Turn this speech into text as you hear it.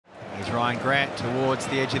Ryan Grant towards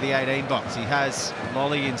the edge of the 18 box. He has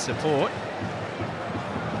Lolly in support.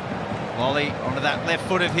 Lolly onto that left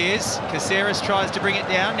foot of his. Caceres tries to bring it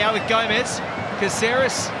down. Now with Gomez.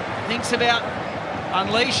 Caceres thinks about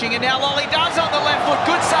unleashing, and now Lolly does on the left foot.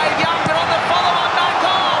 Good save, Young, but on the follow-up back.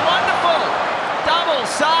 Oh, wonderful! Double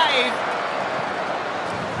save.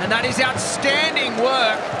 And that is outstanding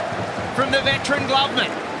work from the veteran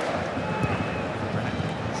Gloveman.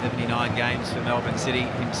 79 games for Melbourne City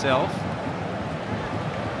himself.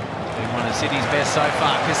 Been one of City's best so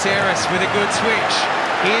far. Caceres with a good switch.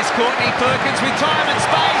 Here's Courtney Perkins with time and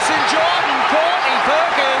space, and Courtney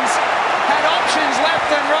Perkins had options left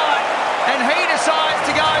and right, and he decides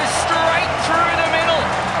to go straight through the middle.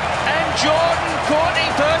 And Courtney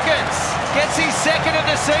Perkins gets his second of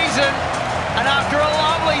the season, and after a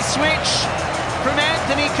lovely switch from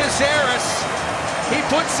Anthony Caceres, he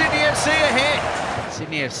puts Sydney FC ahead.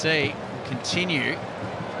 Sydney FC will continue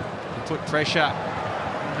to put pressure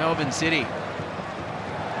on Melbourne City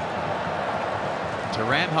to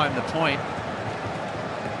ram home the point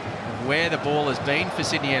of where the ball has been for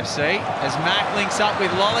Sydney FC. As Mack links up with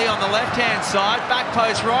Lolly on the left-hand side, back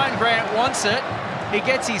post, Ryan Grant wants it. He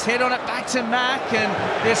gets his head on it, back to Mack, and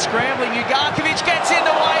they're scrambling. Ugarkovic gets in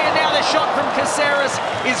the way, and now the shot from Caceres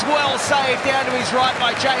is well saved down to his right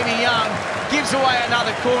by Jamie Young. Gives away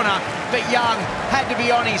another corner, but Young had to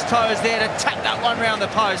be on his toes there to tap that one round the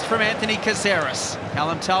post from Anthony Caceres.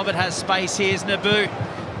 Callum Talbot has space. Here's Naboo.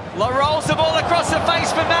 Rolls the ball across the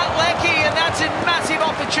face for Matt Leckie, and that's a massive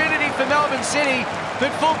opportunity for Melbourne City.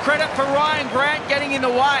 But full credit for Ryan Grant getting in the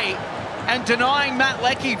way and denying Matt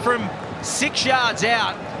Leckie from 6 yards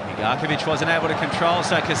out. Ugarkovic wasn't able to control,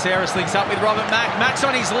 so Caceres links up with Robert Mack. Mack's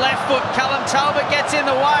on his left foot. Callum Talbot gets in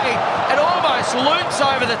the way. It almost loops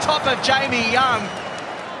over the top of Jamie Young.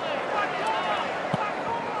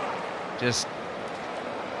 Just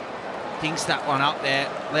thinks that one up there.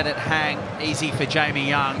 Let it hang. Easy for Jamie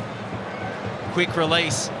Young. Quick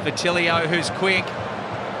release for TILIO, who's quick.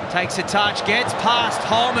 Takes a touch, gets past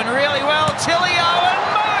Holman really well. TILIO and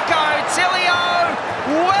Marco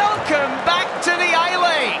TILIO, welcome back to the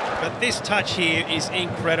A-League. But this touch here is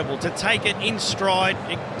incredible. To take it in stride,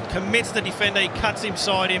 it commits the defender, he cuts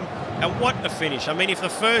inside him, and what a finish. I mean, if the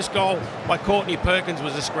first goal by Courtney Perkins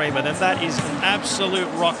was a screamer, then that is an absolute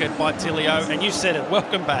rocket by TILIO, and you said it,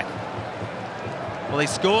 welcome back. Well, he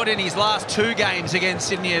scored in his last 2 games against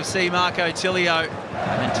Sydney FC, Marco TILIO.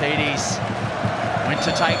 Mantidis went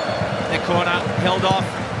to take the corner, held off.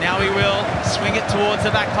 Now he will swing it towards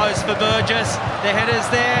the back post for Burgess. The header's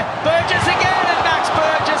there. Burgess again, and Max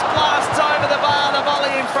Burgess blasts over the bar. The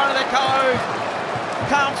volley in front of the Cove.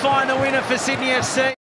 Can't find the winner for Sydney FC.